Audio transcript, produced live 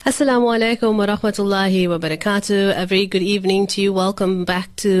Assalamu alaikum wa rahmatullahi wa barakatuh. A very good evening to you. Welcome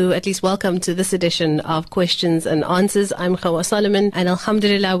to this edition of Questions and Answers. I'm Khawa Solomon, and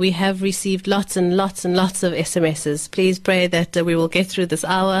alhamdulillah, we have received lots and lots and lots of SMSs. Please pray that we will get through this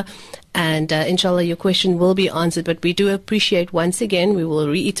hour, and inshallah your question will be answered. But we do appreciate, once again, we will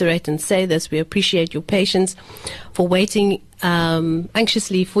reiterate and say this, we appreciate your patience for waiting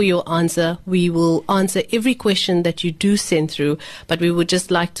anxiously for your answer. We will answer every question that you do send through, but we would just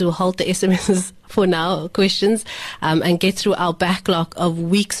like to halt the SMSs for now, questions, and get through our backlog of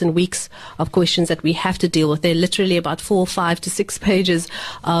weeks and weeks of questions that we have to deal with. There are literally about 4, 5 to 6 pages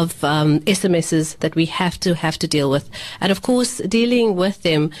of SMSs that we have to deal with. And of course, dealing with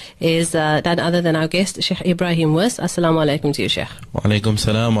them is none other than our guest, Sheikh Ebrahim Moos. Assalamu alaikum to you, Sheikh. Wa alaikum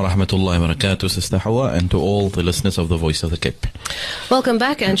salam wa rahmatullahi wa barakatuh, Sister Hawa, and to all the listeners of the Voice of the Cape. Welcome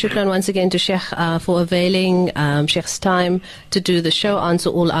back, and shukran once again to Sheikh for availing Sheikh's time to do the show, answer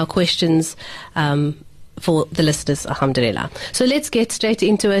all our questions for the listeners, alhamdulillah. So let's get straight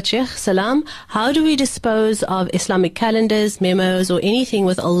into it, Sheikh. Salam. How do we dispose of Islamic calendars, memos, or anything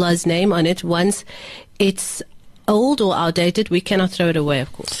with Allah's name on it once it's old or outdated? We cannot throw it away,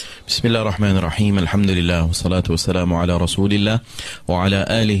 of course. Bismillah ar-Rahman ar-Rahim. Alhamdulillah. Wa salatu wa salamu ala Rasulillah wa ala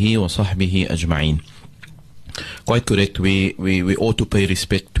alihi wa sahbihi ajma'in. Quite correct. We ought to pay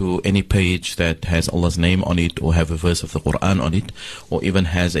respect to any page that has Allah's name on it, or have a verse of the Quran on it, or even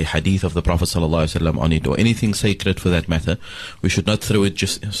has a hadith of the Prophet ﷺ on it, or anything sacred for that matter. We should not throw it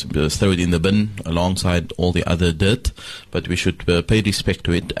in the bin alongside all the other dirt, but we should pay respect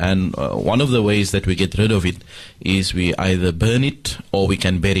to it. And one of the ways that we get rid of it is we either burn it or we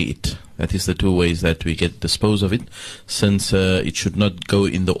can bury it. That is the two ways that we get dispose of it, since it should not go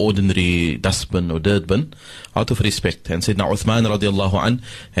in the ordinary dustbin or dirt bin, out of respect. And Sayyidina Uthman radiallahu an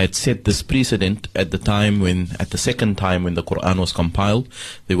had set this precedent at the second time when the Quran was compiled.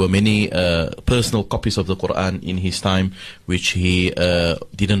 There were many personal copies of the Quran in his time, which he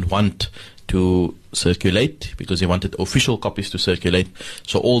didn't want to circulate, because he wanted official copies to circulate.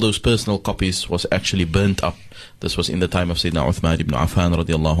 So all those personal copies was actually burnt up. This was in the time of Sayyidina Uthman ibn Affan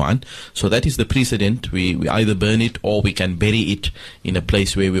radiallahu an. So that is the precedent. We either burn it or we can bury it in a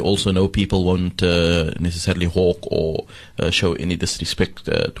place where we also know people won't necessarily hawk or show any disrespect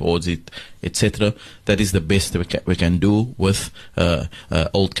towards it, etc. That is the best we can do with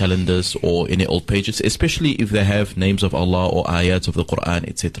old calendars or any old pages, especially if they have names of Allah or ayats of the Quran,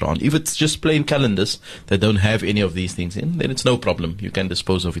 etc. on. If it's just plain calendars that don't have any of these things in, then it's no problem. You can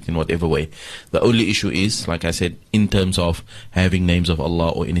dispose of it in whatever way. The only issue is, like I said, in terms of having names of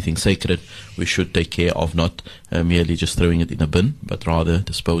Allah or anything sacred, we should take care of not merely just throwing it in a bin, but rather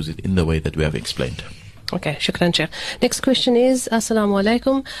dispose it in the way that we have explained. Okay, shukran, Sheikh. Next question is, Assalamu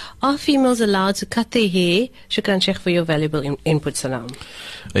alaikum. Are females allowed to cut their hair? Shukran, Sheikh, for your valuable input. Salam.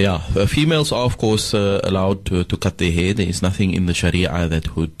 Yeah, females are of course allowed to cut their hair. There is nothing in the Sharia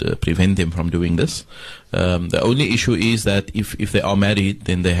that would prevent them from doing this. The only issue is that if they are married,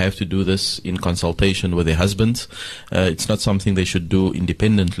 then they have to do this in consultation with their husbands. It's not something they should do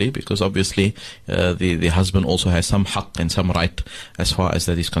independently, because obviously the husband also has some haqq and some right as far as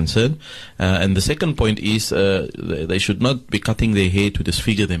that is concerned. And the second point is they should not be cutting their hair to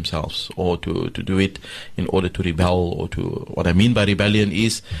disfigure themselves, or to do it in order to rebel, or to, what I mean by rebellion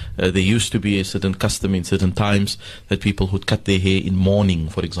is there used to be a certain custom in certain times that people would cut their hair in mourning,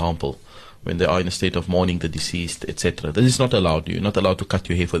 for example, when they are in a state of mourning the deceased, etc. This is not allowed. You're not allowed to cut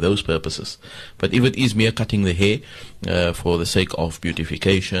your hair for those purposes. But if it is mere cutting the hair for the sake of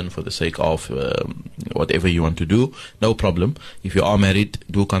beautification, for the sake of whatever you want to do, no problem. If you are married,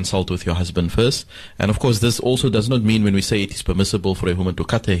 do consult with your husband first. And of course, this also does not mean, when we say it is permissible for a woman to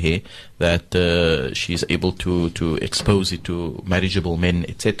cut her hair, that she is able to expose it to marriageable men,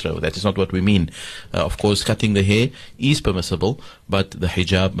 etc. That is not what we mean. Of course, cutting the hair is permissible, but the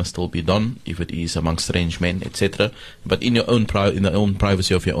hijab must still be done if it is among strange men, etc. But in your own in the own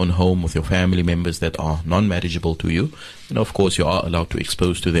privacy of your own home, with your family members that are non-marriageable to you, of course you are allowed to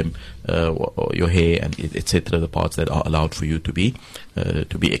expose to them your hair and etc. the parts that are allowed for you to be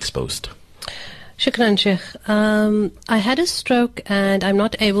exposed. Shukran, Sheikh. I had a stroke and I'm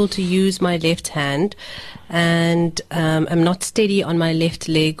not able to use my left hand, and I'm not steady on my left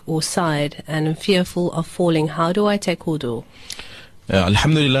leg or side, and I'm fearful of falling. How do I take wudu?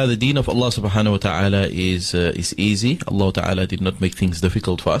 Alhamdulillah, the deen of Allah subhanahu wa ta'ala is easy. Allah ta'ala did not make things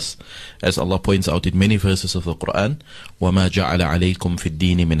difficult for us. As Allah points out in many verses of the Quran, وَمَا جَعَلَ عَلَيْكُمْ فِي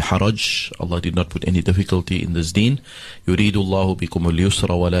الدِّينِ مِنْ حَرَجٍ. Allah did not put any difficulty in this deen. يُرِيدُ اللَّهُ بِكُمُ الْيُسْرَ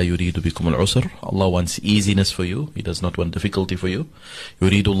وَلَا يُرِيدُ بِكُمُ الْعُسْرَ. Allah wants easiness for you. He does not want difficulty for you.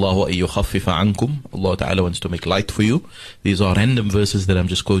 يُرِيدُ اللَّهُ أَن يُخَفِّفَ عَنْكُمْ. Allah ta'ala wants to make light for you. These are random verses that I'm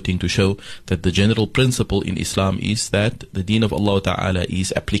just quoting to show that the general principle in Islam is that the deen of Allah ta'ala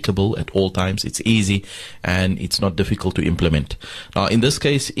is applicable at all times. It's easy and it's not difficult to implement. Now in this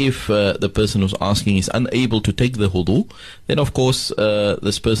case, if the person who's asking is unable to take the wudu, then of course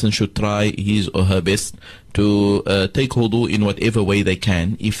this person should try his or her best to take wudu in whatever way they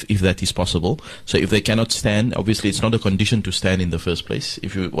can, if that is possible. So if they cannot stand, obviously it's not a condition to stand in the first place.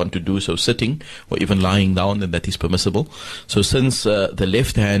 If you want to do so sitting or even lying down, then that is permissible. So since the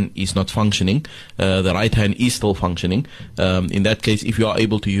left hand is not functioning, the right hand is still functioning. In that case, if you are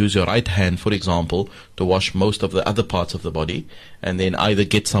able to use your right hand, for example, to wash most of the other parts of the body, and then either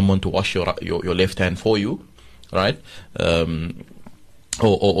get someone to wash your left hand for you, right?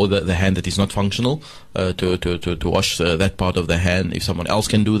 Or the hand that is not functional, to wash that part of the hand, if someone else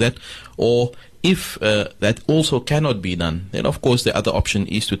can do that. Or if that also cannot be done, then of course the other option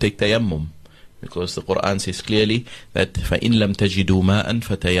is to take tayammum. Because the Quran says clearly that فَإِن لَمْ تَجِدُوا مَاءً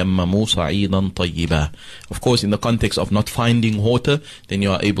فَتَيَمَّمُوا صَعِيدًا طَيِّبًا. Of course, in the context of not finding water, then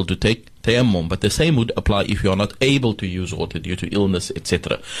you are able to take tayammum. But the same would apply if you are not able to use water due to illness,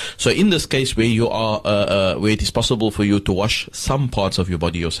 etc. So in this case where you are, where it is possible for you to wash some parts of your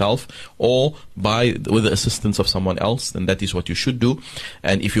body yourself, or with the assistance of someone else, then that is what you should do.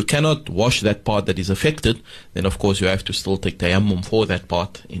 And if you cannot wash that part that is affected, then of course you have to still take tayammum for that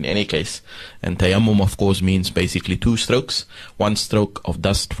part in any case. And tayammum of course means basically 2 strokes, 1 stroke of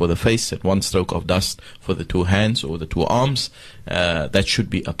dust for the face and 1 stroke of dust for the 2 hands or the 2 arms. That should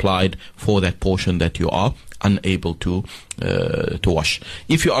be applied for that portion that you are unable to wash.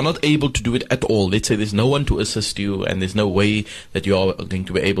 If you are not able to do it at all, let's say there's no one to assist you and there's no way that you are going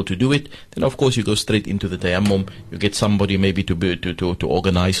to be able to do it, then of course you go straight into the tayammum. You get somebody maybe to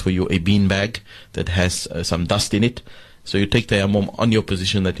organize for you a bean bag that has some dust in it. So you take tayammum on your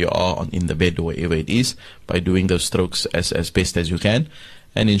position that you are on, in the bed or wherever it is, by doing those strokes as best as you can.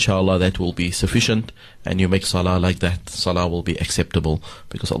 And inshallah that will be sufficient, and you make salah like that. Salah will be acceptable,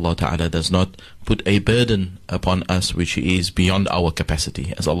 because Allah Ta'ala does not put a burden upon us which is beyond our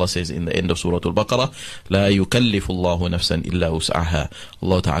capacity. As Allah says in the end of Surah Al-Baqarah, لا يكلف الله نفسا إلا وسعها.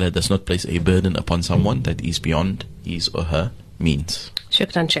 Allah Ta'ala does not place a burden upon someone that is beyond his or her means.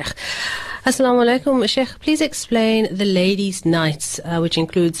 Shukran, Sheikh. Assalamu alaikum. Sheikh, please explain the ladies' nights, which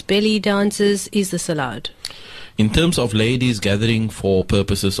includes belly dances. Is this allowed? In terms of ladies gathering for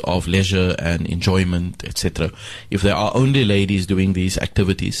purposes of leisure and enjoyment, etc., if there are only ladies doing these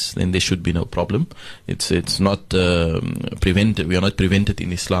activities, then there should be no problem. It's not prevented. We are not prevented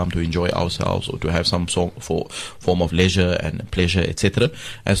in Islam to enjoy ourselves or to have some form of leisure and pleasure, etc.,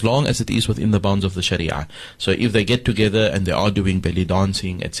 as long as it is within the bounds of the Sharia. So if they get together and they are doing belly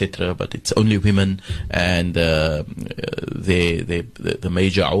dancing, etc., but it's only women and the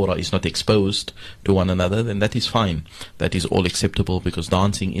major awra is not exposed to one another, then that is fine. That is all acceptable, because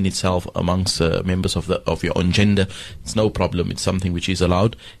dancing in itself amongst members of your own gender, it's no problem. It's something which is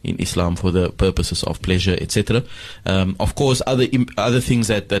allowed in Islam for the purposes of pleasure, etc. Of course, other things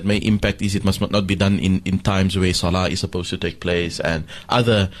that may impact is it must not be done in times where salah is supposed to take place, and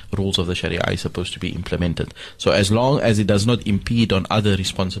other rules of the Sharia is supposed to be implemented. So as long as it does not impede on other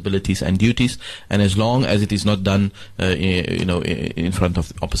responsibilities and duties, and as long as it is not done in front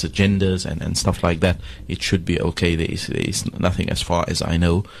of opposite genders and stuff like that, it should be okay. There is nothing, as far as I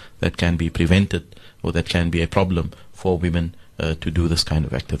know, that can be prevented or that can be a problem for women to do this kind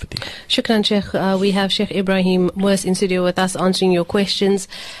of activity. Shukran, Sheikh. We have Sheikh Ebrahim Moos in studio with us answering your questions,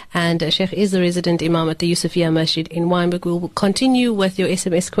 and Sheikh is the resident Imam at the Yusufiya Masjid in Wynberg. We will continue with your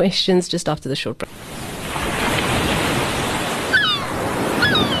SMS questions just after the short break.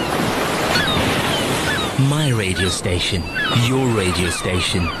 My radio station, your radio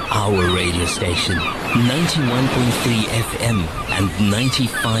station, our radio station. 91.3 FM and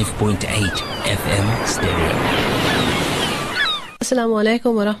 95.8 FM stereo. Assalamu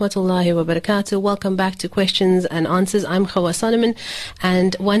alaikum wa rahmatullahi wa barakatuh. Welcome back to Questions and Answers. I'm Hoosain,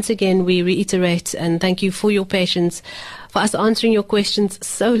 and once again we reiterate and thank you for your patience for us answering your questions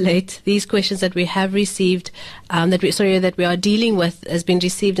so late. These questions that we have received, that we are dealing with, has been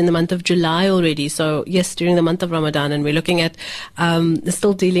received in the month of July already. So yes, during the month of Ramadan, and we're looking at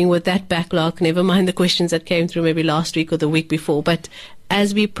still dealing with that backlog. Never mind the questions that came through maybe last week or the week before, but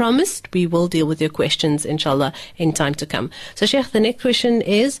As we promised, we will deal with your questions, inshallah, in time to come. So, Sheikh, the next question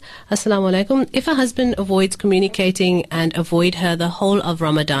is, Assalamu alaikum. If a husband avoids communicating and avoid her the whole of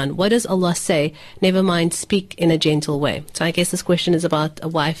Ramadan, what does Allah say? Never mind, speak in a gentle way. So I guess this question is about a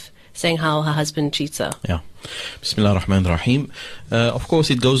wife saying how her husband cheats her. Yeah. Bismillah ar-Rahman ar-Rahim. Of course,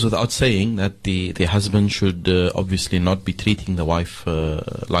 it goes without saying that the husband should obviously not be treating the wife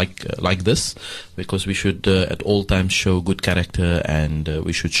like this, because we should at all times show good character, and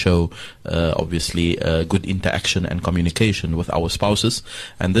we should show obviously good interaction and communication with our spouses,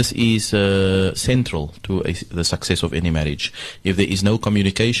 and this is central to the success of any marriage. If there is no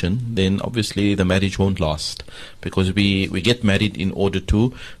communication, then obviously the marriage won't last, because we get married in order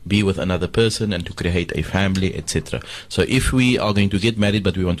to be with another person and to create a family, etc. So if we are going to get married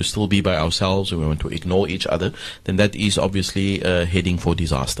but we want to still be by ourselves, or we want to ignore each other, then that is obviously heading for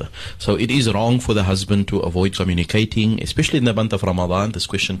disaster. So it is wrong for the husband to avoid communicating, especially in the month of Ramadan. This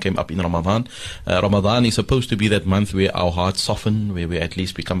question came up in Ramadan. Ramadan is supposed to be that month where our hearts soften, where we at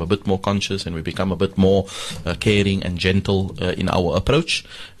least become a bit more conscious and we become a bit more caring and gentle in our approach.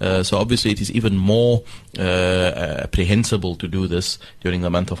 So obviously it is even more apprehensible to do this during the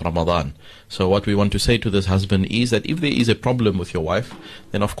month of Ramadan. So what we want to say to this husband is that if there is a problem with your wife,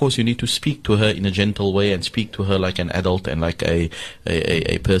 then of course you need to speak to her in a gentle way, and speak to her like an adult and like a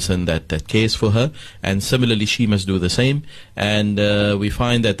person that cares for her. And similarly, she must do the same. And we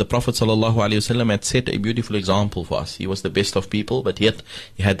find that the Prophet ﷺ had set a beautiful example for us. He was the best of people, but yet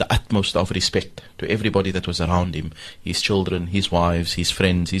he had the utmost of respect to everybody that was around him. His children, his wives, his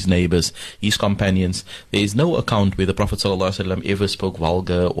friends, his neighbors, his companions. There is no account where the Prophet ﷺ ever spoke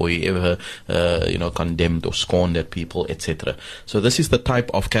vulgar, or he ever condemned or scorned at people, etc. So this is the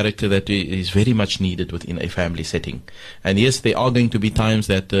type of character that is very much needed within a family setting. And yes, there are going to be times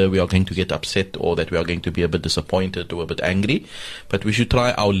that we are going to get upset, or that we are going to be a bit disappointed or a bit angry, but we should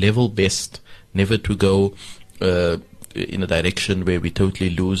try our level best never to go in a direction where we totally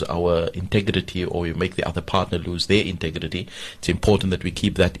lose our integrity, or we make the other partner lose their integrity. It's important that we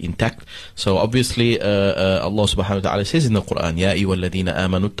keep that intact. So obviously Allah subhanahu wa ta'ala says in the Quran, Ya ayyuhalladhina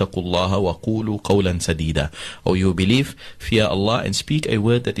amanu ittaqullaha wa qulu qawlan sadida. O you believe, fear Allah and speak a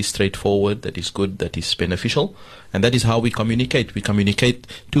word that is straightforward, that is good, that is beneficial. And that is how we communicate. We communicate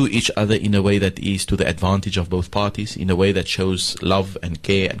to each other in a way that is to the advantage of both parties, in a way that shows love and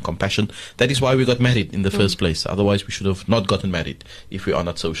care and compassion. That is why we got married in the first place. Otherwise, we should have not gotten married if we are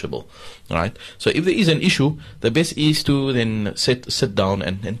not sociable. Right? So if there is an issue, the best is to then sit down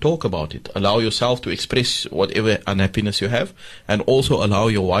and talk about it. Allow yourself to express whatever unhappiness you have, and also allow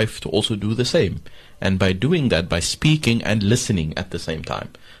your wife to also do the same. And by doing that, by speaking and listening at the same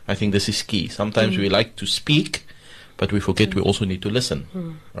time, I think this is key. Sometimes we like to speak, but we forget we also need to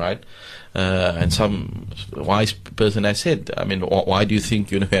listen, right? And some wise person has said, I mean, why do you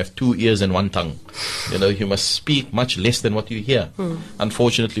think, you have 2 ears and 1 tongue? You must speak much less than what you hear.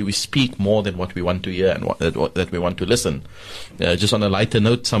 Unfortunately, we speak more than what we want to hear and that we want to listen. Just on a lighter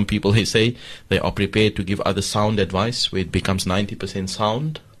note, some people, they say they are prepared to give others sound advice, where it becomes 90%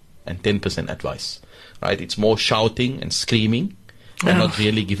 sound and 10% advice, right? It's more shouting and screaming, and not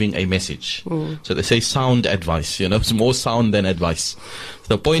really giving a message. So they say sound advice, it's more sound than advice.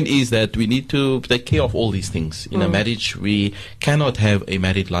 The point is that we need to take care of all these things. In a marriage, we cannot have a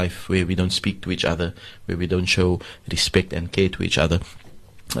married life where we don't speak to each other, where we don't show respect and care to each other.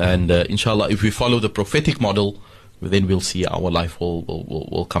 And inshallah, if we follow the prophetic model, then we'll see our life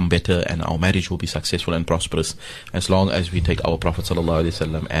will come better, and our marriage will be successful and prosperous, as long as we take our Prophet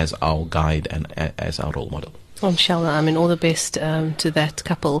ﷺ as our guide and as our role model. Inshallah, I mean, all the best to that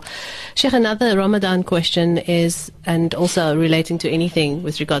couple. Sheikh, another Ramadan question is, and also relating to anything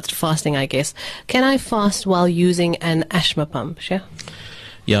with regards to fasting, I guess. Can I fast while using an ashma pump, Sheikh?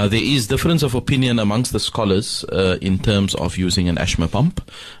 Yeah, there is difference of opinion amongst the scholars in terms of using an ashma pump.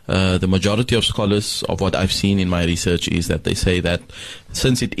 The majority of scholars, of what I've seen in my research, is that they say that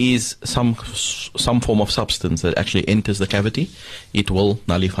since it is some form of substance that actually enters the cavity, it will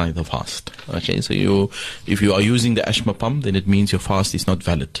nullify the fast. Okay, so if you are using the ashma pump, then it means your fast is not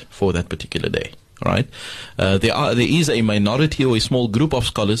valid for that particular day. Right? There is a minority or a small group of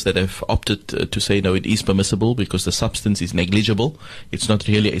scholars that have opted to say no, it is permissible because the substance is negligible. It's not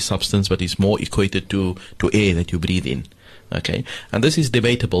really a substance, but it's more equated to air that you breathe in. Okay, and this is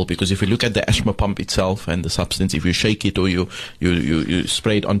debatable, because if you look at the ashma pump itself and the substance, if you shake it or you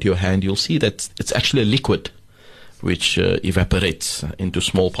spray it onto your hand, you'll see that it's actually a liquid. which evaporates into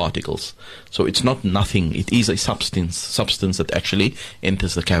small particles. So it's not nothing. It is a substance that actually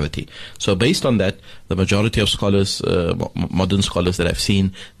enters the cavity. So based on that, the majority of scholars, modern scholars that I've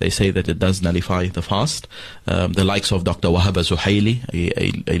seen, they say that it does nullify the fast. The likes of Dr. Wahab Zuhaili,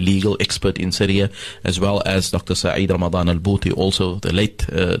 a legal expert in Syria, as well as Dr. Saeed Ramadan al-Bouti, also the late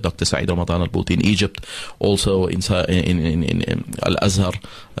Dr. Saeed Ramadan al-Bouti in Egypt, also in Al-Azhar,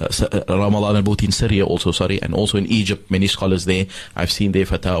 Ramadan al-Bouti in Syria also, and also in Egypt, many scholars there, I've seen their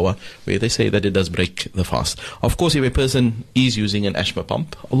fatwa, where they say that it does break the fast. Of course, if a person is using an asthma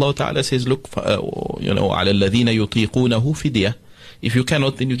pump, Allah Ta'ala says, look, عَلَى الَّذِينَ يُطِيقُونَهُ فِدْيَةً. If you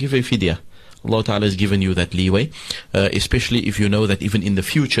cannot, then you give a fidya. Allah Ta'ala has given you that leeway, especially if you know that even in the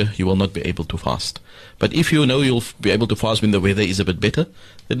future you will not be able to fast. But if you know you'll be able to fast when the weather is a bit better,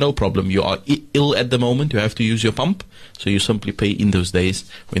 then no problem. You are ill at the moment, you have to use your pump, so you simply pay in those days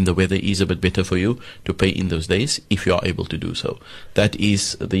when the weather is a bit better for you, to pay in those days if you are able to do so. That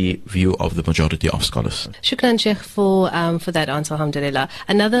is the view of the majority of scholars. Shukran, Sheikh, for that answer, alhamdulillah.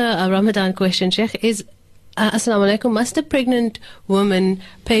 Another Ramadan question, Sheikh, is Assalamu alaikum. Must a pregnant woman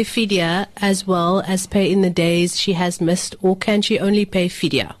pay fidya as well as pay in the days she has missed, or can she only pay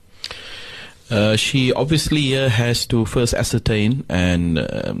fidya? She obviously has to first ascertain and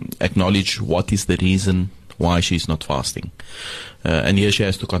acknowledge what is the reason why she's not fasting. And here she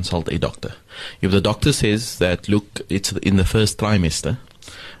has to consult a doctor. If the doctor says that, look, it's in the first trimester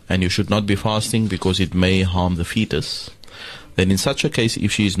and you should not be fasting because it may harm the fetus, then in such a case, if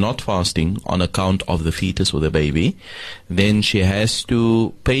she is not fasting on account of the fetus or the baby, then she has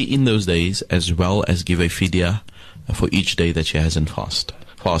to pay in those days as well as give a fidya for each day that she hasn't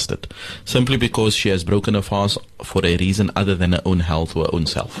fasted, simply because she has broken a fast for a reason other than her own health or her own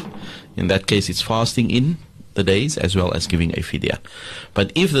self. In that case, it's fasting in the days as well as giving a fidya.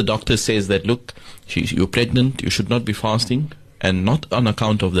 But if the doctor says that, look, you're pregnant, you should not be fasting, and not on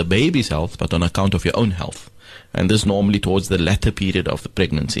account of the baby's health, but on account of your own health, and this normally towards the latter period of the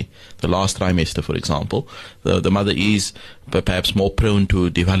pregnancy, the last trimester, for example, the mother is perhaps more prone to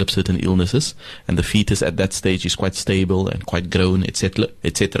develop certain illnesses, and the fetus at that stage is quite stable and quite grown,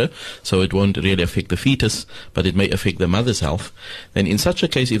 etc. So it won't really affect the fetus, but it may affect the mother's health. Then in such a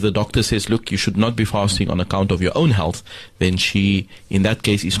case, if the doctor says, look, you should not be fasting on account of your own health, then she, in that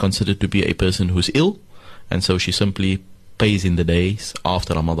case, is considered to be a person who's ill, and so she simply pays in the days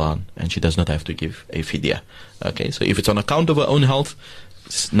after Ramadan, and she does not have to give a fidya. Okay, so if it's on account of her own health,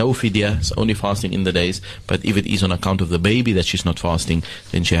 it's no fidya, it's only fasting in the days. But if it is on account of the baby that she's not fasting,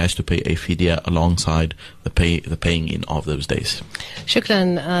 then she has to pay a fidya alongside the paying in of those days.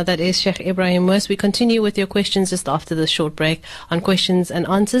 Shukran, that is Sheikh Ebrahim Moos. We continue with your questions just after this short break on questions and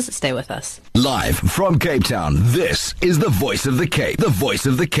answers. Stay with us. Live from Cape Town, this is the Voice of the Cape. The Voice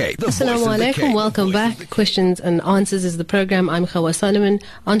of the Cape. Assalamu alaikum. Welcome back. Questions and Answers is the program. I'm Khawa Solomon.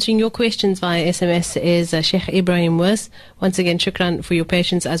 Answering your questions via SMS is Sheikh Ebrahim Moos. Once again, shukran for your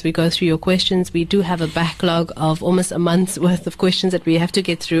patience as we go through your questions. We do have a backlog of almost a month's worth of questions that we have to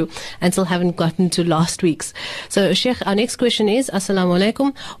get through and still haven't gotten to last week's. So, Sheikh, our next question is, Assalamu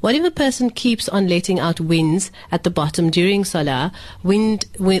alaikum. What if a person keeps on letting out winds at the bottom during Salah?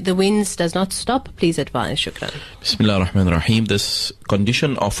 The winds does not stop? Please advise. Shukran. Bismillah ar-Rahman ar-Rahim. This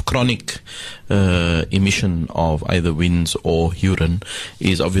condition of chronic emission of either winds or urine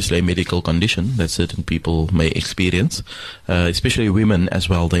is obviously a medical condition that certain people may experience, especially women as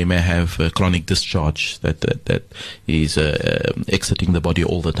well. They may have chronic discharge that is exiting the body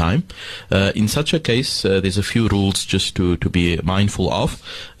all the time. In such a case, there's a few rules just to be mindful of.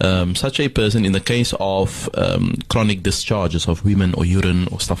 Such a person, in the case of chronic discharges of women or urine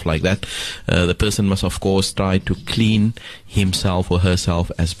or stuff like that, the person must of course try to clean himself or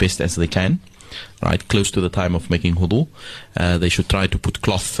herself as best as they can, right, close to the time of making wudu. They should try to put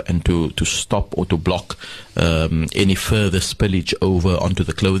cloth and to stop or to block any further spillage over onto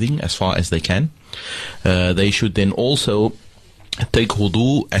the clothing as far as they can. They should then also take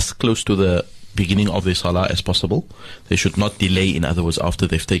wudu as close to the beginning of their salah as possible. They should not delay, in other words, after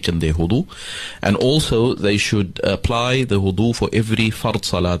they've taken their wudu. And also they should apply the wudu for every fard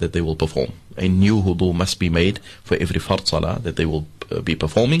salah that they will perform. A new wudu must be made for every fard salah that they will be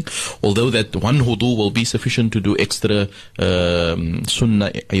performing, although that one wudu will be sufficient to do extra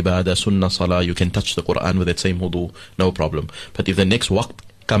sunnah ibadah, sunnah salah. You can touch the Quran with that same wudu, no problem. But if the next waqt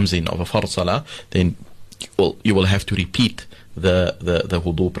comes in of a fard salah, then you will have to repeat the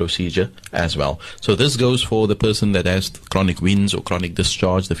wudu procedure as well. So this goes for the person that has chronic winds or chronic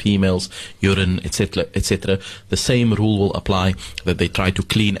discharge, the females, urine, etc., etc. The same rule will apply, that they try to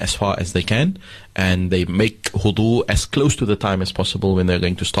clean as far as they can, and they make wudu as close to the time as possible when they're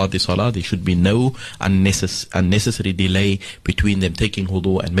going to start the salah. There should be no unnecessary delay between them taking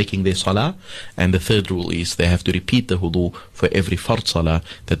wudu and making their salah. And the third rule is they have to repeat the wudu for every fard salah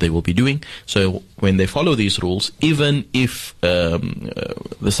that they will be doing. So when they follow these rules, even if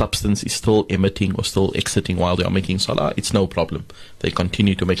the substance is still emitting or still exiting while they are making salah, it's no problem. They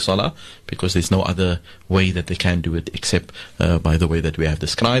continue to make salah because there's no other way that they can do it except by the way that we have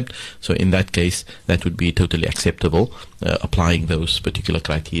described. So in that case, that would be totally acceptable, applying those particular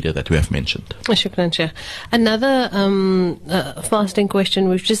criteria that we have mentioned. Shukran, Sheikh. Another fasting question.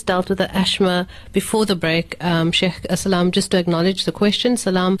 We've just dealt with the ashma before the break. Sheikh, salam, just to acknowledge the question.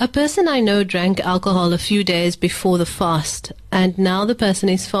 Salam. A person I know drank alcohol a few days before the fast, and now the person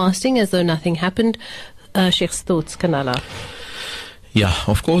is fasting as though nothing happened. Sheikh's thoughts, Kanala. Yeah,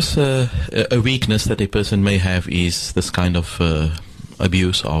 of course, a weakness that a person may have is this kind of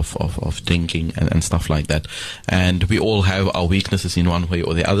abuse of drinking and stuff like that. And we all have our weaknesses in one way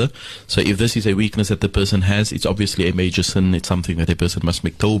or the other. So if this is a weakness that the person has, it's obviously a major sin. It's something that a person must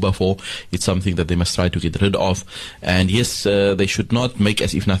make tawbah for. It's something that they must try to get rid of. And yes, they should not make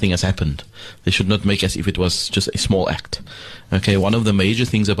as if nothing has happened. They should not make as if it was just a small act. Okay, one of the major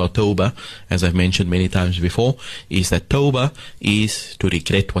things about tawbah, as I've mentioned many times before, is that tawbah is to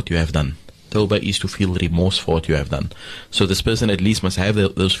regret what you have done. Tawbah is to feel remorse for what you have done. So this person at least must have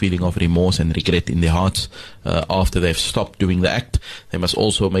those feeling of remorse and regret in their hearts after they've stopped doing the act. They must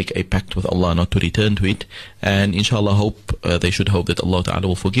also make a pact with Allah not to return to it. And inshallah, they should hope that Allah Ta'ala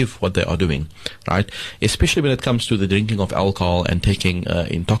will forgive what they are doing. Right? Especially when it comes to the drinking of alcohol and taking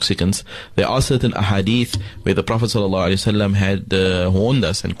intoxicants, there are certain ahadith where the Prophet ﷺ had warned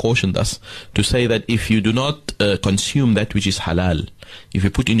us and cautioned us to say that if you do not consume that which is halal, if you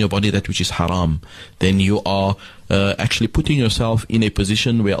put in your body that which is haram, then you are actually putting yourself in a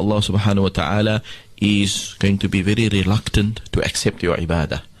position where Allah subhanahu wa ta'ala is going to be very reluctant to accept your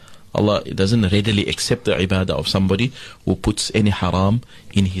ibadah. Allah doesn't readily accept the ibadah of somebody who puts any haram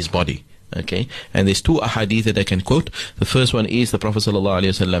in his body. Okay, and there's two ahadith that I can quote. The first one is the Prophet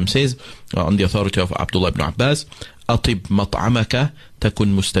ﷺ says, on the authority of Abdul ibn Abbas, "Atib mat'amaka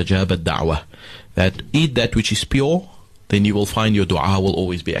takun mustajab ad-da'wah," that eat that which is pure, then you will find your dua will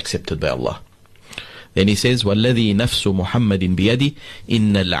always be accepted by Allah. Then he says, وَالَّذِي نَفْسُ مُحَمَّدٍ بِيَدِهِ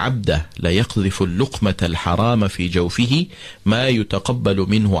إِنَّ الْعَبْدَ لَيَقْذِفُ اللُّقْمَةَ الْحَرَامَ فِي جَوْفِهِ مَا يُتَقَبَّلُ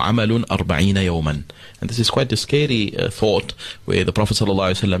مِنْهُ عَمَلٌ 40 يَوْمًا. And this is quite a scary thought, where the Prophet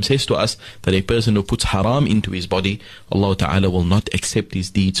ﷺ says to us that a person who puts haram into his body, Allah Ta'ala will not accept his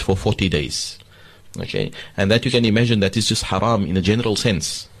deeds for 40 days. Okay, and that you can imagine that is just haram in a general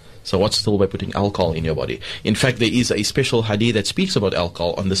sense. So what's still by putting alcohol in your body? In fact, there is a special hadith that speaks about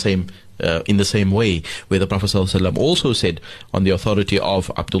alcohol on the same, in the same way, where the Prophet ﷺ also said, on the authority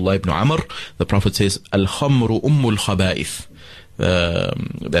of Abdullah ibn Amr, the Prophet says, "Al-khamru ummul khaba'ith,"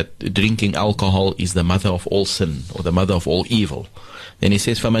 that drinking alcohol is the mother of all sin, or the mother of all evil. Then he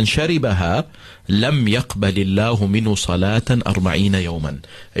says, فَمَنْ شَرِبَهَا لَمْ يَقْبَلِ اللَّهُ مِنْهُ صَلَاةً 40 يَوْمًا.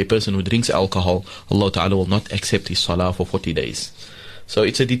 A person who drinks alcohol, Allah Ta'ala will not accept his salah for 40 days. So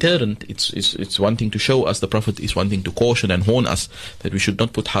it's a deterrent. It's wanting to show us, the Prophet is wanting to caution and warn us that we should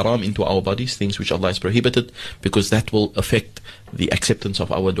not put haram into our bodies, things which Allah has prohibited, because that will affect the acceptance of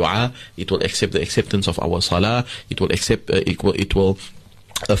our dua. It will accept the acceptance of our salah. It will affect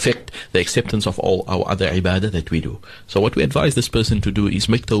the acceptance of all our other ibadah that we do. So what we advise this person to do is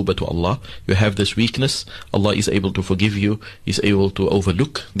make tawbah to Allah. You have this weakness, Allah is able to forgive you, is able to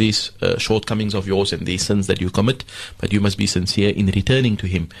overlook these shortcomings of yours and these sins that you commit, but you must be sincere in returning to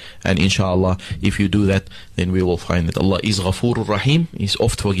Him. And inshallah, if you do that, then we will find that Allah is Ghafurur Rahim, is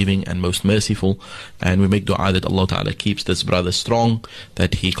oft forgiving and most merciful. And we make dua that Allah Ta'ala keeps this brother strong,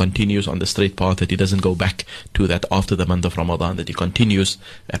 that he continues on the straight path, that he doesn't go back to that after the month of Ramadan, that he continues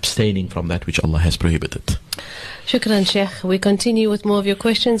abstaining from that which Allah has prohibited. Shukran, Sheikh. We continue with more of your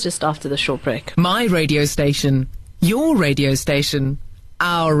questions just after the short break. My radio station, your radio station,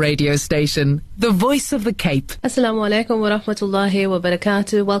 our radio station, the voice of the Cape. Assalamu alaikum wa rahmatullahi wa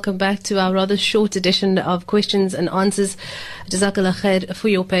barakatuh. Welcome back to our rather short edition of questions and answers. Jazakallah khair for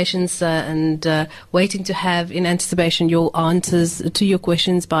your patience and waiting to have in anticipation your answers to your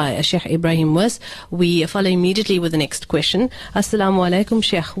questions by Sheikh Ebrahim Moos. We follow immediately with the next question. Assalamu alaikum,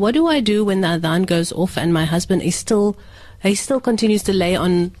 Sheikh. What do I do when the adhan goes off and my husband is still he still continues to lay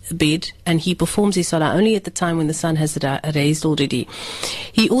on bed and he performs his salah only at the time when the sun has raised already.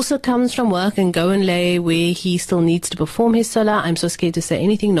 He also comes from work and go and lay where he still needs to perform his salah. I'm so scared to say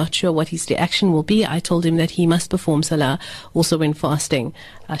anything, not sure what his reaction will be. I told him that he must perform salah also when fasting.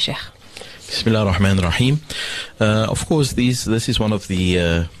 Sheikh. Bismillah ar-Rahman ar-Rahim. Of course, this is one of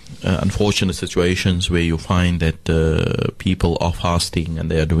the unfortunate situations where you find that people are fasting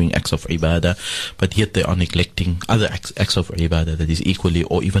and they are doing acts of ibadah, but yet they are neglecting other acts of ibadah that is equally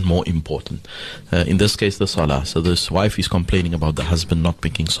or even more important. In this case, the salah. So this wife is complaining about the husband not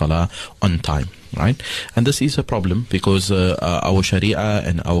making salah on time. Right? And this is a problem because our Sharia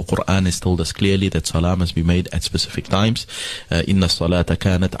and our Quran has told us clearly that salah must be made at specific times. Inna salata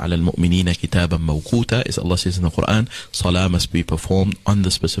kanat ala al-mu'minina kitaban mawquta, as Allah says in the Quran, salah must be performed on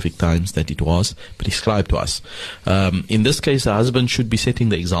the specific times that it was prescribed to us. In this case, the husband should be setting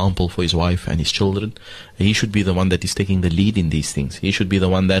the example for his wife and his children. He should be the one that is taking the lead in these things. He should be the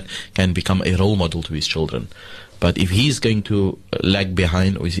one that can become a role model to his children. But if he's going to lag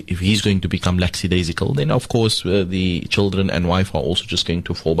behind, or if he's going to become lackadaisical, then of course the children and wife are also just going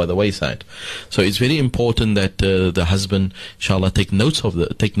to fall by the wayside. So it's very important that the husband, inshallah, take note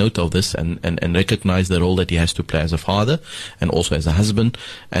of this and recognize the role that he has to play as a father and also as a husband.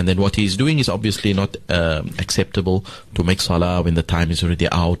 And then what he's doing is obviously not acceptable to make salah when the time is already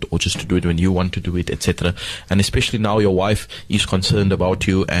out, or just to do it when you want to do it, etc. And especially now your wife is concerned about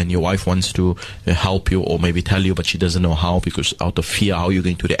you and your wife wants to help you or maybe tell you, but she doesn't know how, because out of fear how you're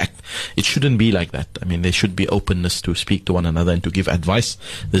going to react. It shouldn't be like that. I mean, there should be openness to speak to one another and to give advice.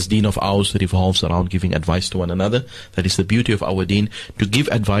 This deen of ours revolves around giving advice to one another. That is the beauty of our deen, to give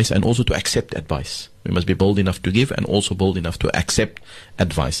advice and also to accept advice. We must be bold enough to give and also bold enough to accept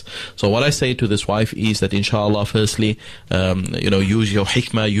advice. So what I say to this wife is that inshallah, firstly, use your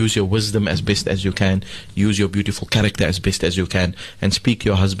hikmah, use your wisdom as best as you can, use your beautiful character as best as you can, and speak to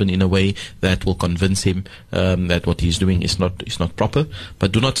your husband in a way that will convince him that what he's doing is not proper.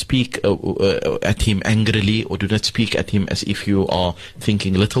 But do not speak at him angrily, or do not speak at him as if you are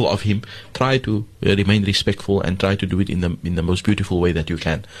thinking little of him. Try to remain respectful and try to do it in the most beautiful way that you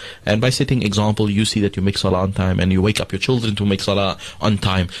can. And by setting example, you see that you make salah on time, and you wake up your children to make salah on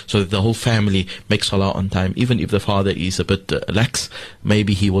time, so that the whole family makes salah on time. Even if the father is a bit lax,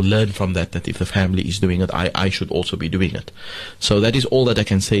 maybe he will learn from that if the family is doing it, I should also be doing it. So that is all that I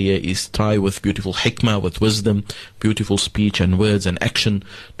can say here, is try with beautiful hikmah, with wisdom, beautiful speech and words and action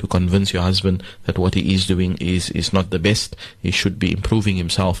to convince your husband that what he is doing is not the best. He should be improving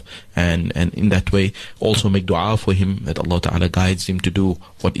himself, and in that way also make dua for him, that Allah Ta'ala guides him to do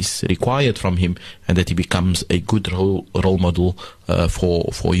what is required from him, and that he becomes a good role model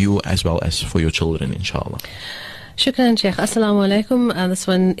for you as well as for your children, inshallah. Shukran, Sheikh. Assalamu alaikum. This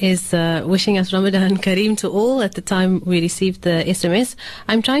one is wishing us Ramadan Kareem to all at the time we received the SMS.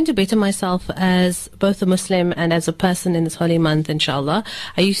 I'm trying to better myself as both a Muslim and as a person in this holy month, inshallah.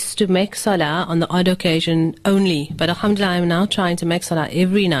 I used to make salah on the odd occasion only, but alhamdulillah, I'm now trying to make salah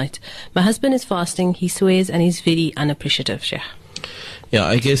every night. My husband is fasting, he swears, and he's very unappreciative, Sheikh. Yeah,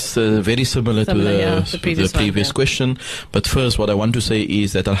 I guess very similar to the previous question. But first, what I want to say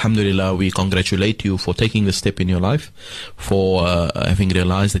is that alhamdulillah, we congratulate you for taking the step in your life, for having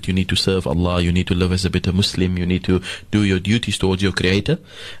realized that you need to serve Allah, you need to live as a better Muslim, you need to do your duties towards your Creator.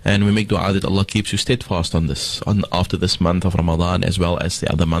 And we make dua that Allah keeps you steadfast on this, after this month of Ramadan, as well as the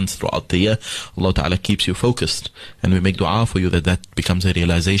other months throughout the year. Allah Ta'ala keeps you focused, and we make dua for you that becomes a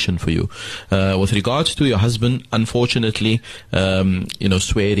realization for you. With regards to your husband, unfortunately,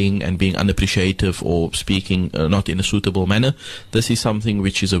 swearing and being unappreciative or speaking not in a suitable manner, this is something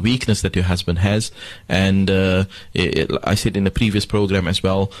which is a weakness that your husband has. And I said in a previous program as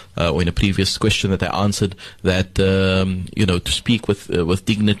well, or in a previous question that I answered, that to speak with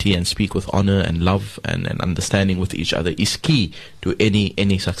dignity and speak with honor and love and understanding with each other is key to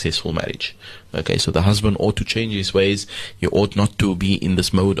any successful marriage. Okay, so the husband ought to change his ways. He ought not to be in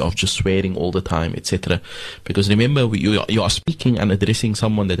this mode of just swearing all the time, etc. Because remember, you are speaking and addressing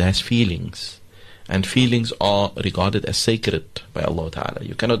someone that has feelings, and feelings are regarded as sacred by Allah Ta'ala.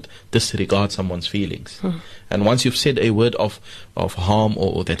 You cannot disregard someone's feelings. And once you've said a word of harm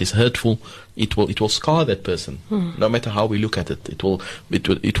or that is hurtful, it will scar that person. No matter how we look at it, it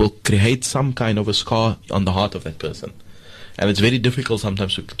will create some kind of a scar on the heart of that person. And it's very difficult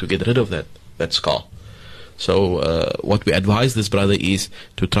sometimes to get rid of that scar. So what we advise this brother is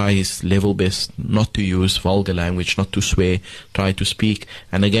to try his level best not to use vulgar language, not to swear, try to speak.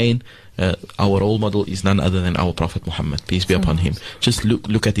 And again, our role model is none other than our Prophet Muhammad, peace be upon him. Just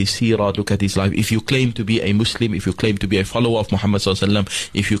look at his seerah, look at his life. If you claim to be a Muslim, if you claim to be a follower of Muhammad sallallahu alaihi wasallam,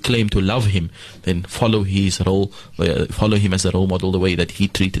 if you claim to love him, then follow his role, follow him as a role model, the way that he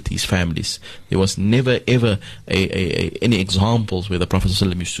treated his families. There was never ever any examples where the Prophet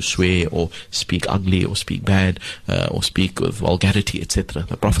sallallahu alaihi wasallam used to swear or speak ugly or speak bad or speak with vulgarity, etc.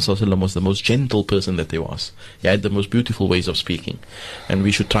 The Prophet sallallahu alaihi wasallam was the most gentle person that there was. He had the most beautiful ways of speaking, and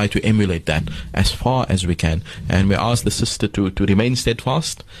we should try to emulate that as far as we can. And we ask the sister to remain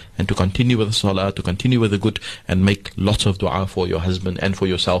steadfast and to continue with the salah, to continue with the good, and make lots of dua for your husband and for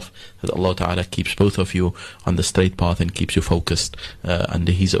yourself, that Allah Ta'ala keeps both of you on the straight path and keeps you focused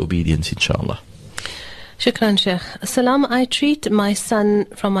under His obedience, inshallah. Shukran, Sheikh. Salam, I treat my son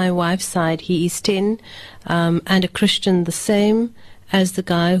from my wife's side, he is 10, and a Christian, the same as the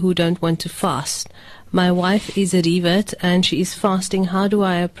guy who don't want to fast. My wife is a revert and she is fasting. How do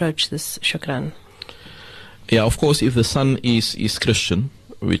I approach this? Shukran. Yeah, of course, if the son is Christian,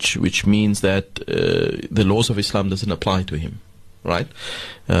 which means that the laws of Islam doesn't apply to him, right?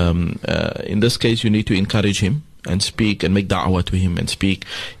 In this case, you need to encourage him and speak and make da'wah to him and speak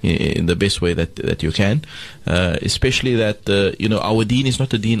in the best way that you can, especially that our deen is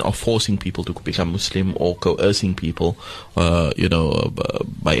not a deen of forcing people to become Muslim or coercing people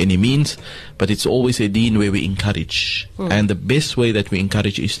by any means, but it's always a deen where we encourage, and the best way that we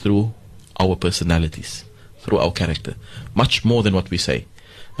encourage is through our personalities, through our character, much more than what we say.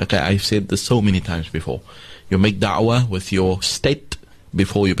 Okay, I've said this so many times before. You make da'wah with your state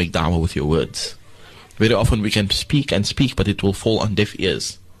before you make da'wah with your words. Very often we can speak and speak, but it will fall on deaf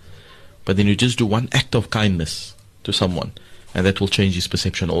ears. But then you just do one act of kindness to someone, and that will change his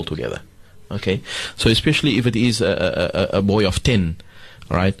perception altogether. Okay? So especially if it is a boy of 10,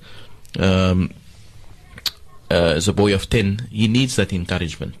 right? As a boy of 10, he needs that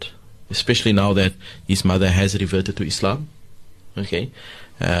encouragement. Especially now that his mother has reverted to Islam. Okay?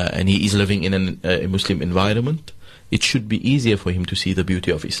 And he is living in a Muslim environment. It should be easier for him to see the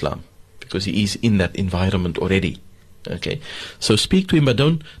beauty of Islam, because he is in that environment already. Okay, so speak to him, but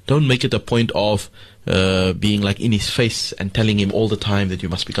don't make it a point of being like in his face and telling him all the time that you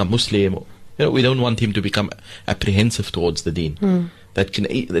must become Muslim. We don't want him to become apprehensive towards the deen. That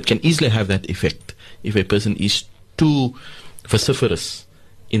can easily have that effect if a person is too vociferous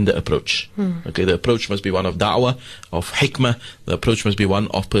in the approach. Okay, the approach must be one of da'wah, of hikmah. The approach must be one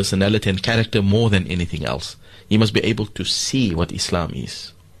of personality and character more than anything else. He must be able to see what Islam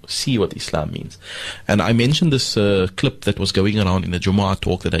is, see what Islam means. And I mentioned this clip that was going around in the Jumu'ah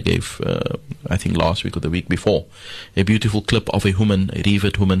talk that I gave, I think last week or the week before. A beautiful clip of a woman, a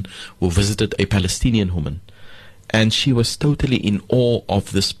revered woman, who visited a Palestinian woman. And she was totally in awe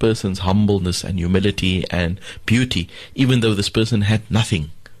of this person's humbleness and humility and beauty, even though this person had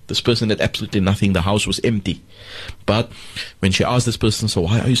nothing. This person had absolutely nothing. The house was empty. But when she asked this person, so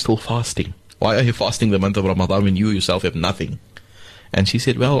why are you still fasting? Why are you fasting the month of Ramadan when you yourself have nothing? And she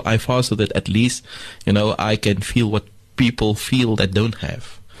said, well, I fast so that at least, I can feel what people feel that don't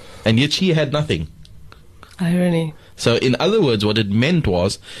have. And yet she had nothing. Irony. So in other words, what it meant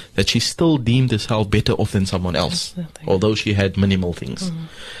was that she still deemed herself better off than someone else, although she had minimal things.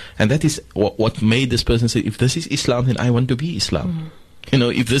 And that is what made this person say, if this is Islam, then I want to be Islam.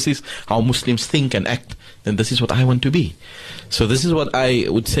 If this is how Muslims think and act, then this is what I want to be. So this is what I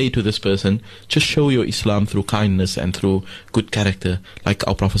would say to this person: just show your Islam through kindness and through good character, like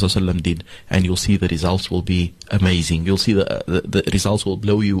our Prophet ﷺ did, and you'll see the results will be amazing. You'll see the results will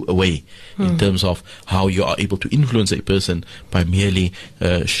blow you away in terms of how you are able to influence a person by merely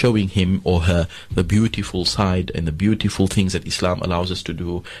showing him or her the beautiful side and the beautiful things that Islam allows us to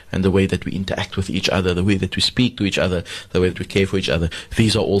do, and the way that we interact with each other, the way that we speak to each other, the way that we care for each other.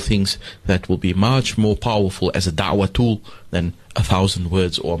 These are all things that will be much more powerful as a da'wah tool than 1,000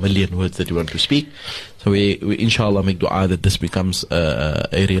 words or 1,000,000 words that you want to speak. So we inshallah make dua that this becomes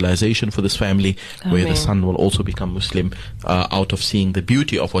a realization for this family, where the son will also become Muslim out of seeing the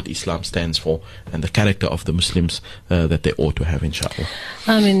beauty of what Islam stands for and the character of the Muslims that they ought to have, inshallah.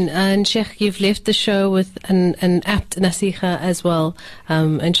 Amin. And Sheikh, you've left the show with an apt nasiha as well.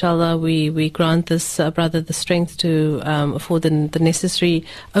 Inshallah, we grant this brother the strength to afford the necessary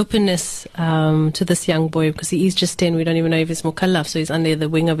openness to this young boy, because he is just 10. We don't even know if he's mukallaf, so he's under the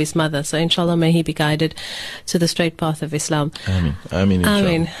wing of his mother. So inshallah, may he be guided to the straight path of Islam. Ameen. Ameen.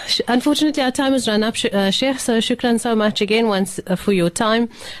 Ameen. Unfortunately, our time has run up, Sheikh, so shukran so much again once for your time.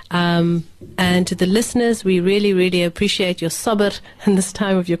 And to the listeners, we really, really appreciate your sabr and this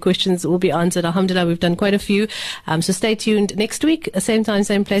time of your questions will be answered. Alhamdulillah, we've done quite a few. So stay tuned next week, same time,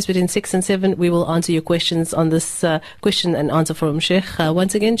 same place, between 6 and 7. We will answer your questions on this question and answer forum, Sheikh.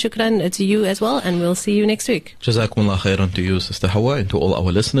 Once again, shukran to you as well, and we'll see you next week. Jazakumullah khairan to you, Sister Hawa, and to all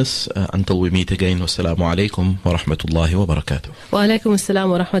our listeners. Until we meet again, wassalamu alaikum wa rahmatullahi wa barakatuh. Wa alaikum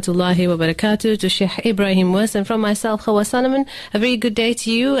assalam wa rahmatullahi wa barakatuh. To Sheikh Ebrahim Moos, and from myself, Hoosain, a very good day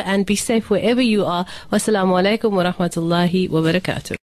to you, and be safe wherever you are. Wassalamu alaikum wa rahmatullahi wa barakatuh.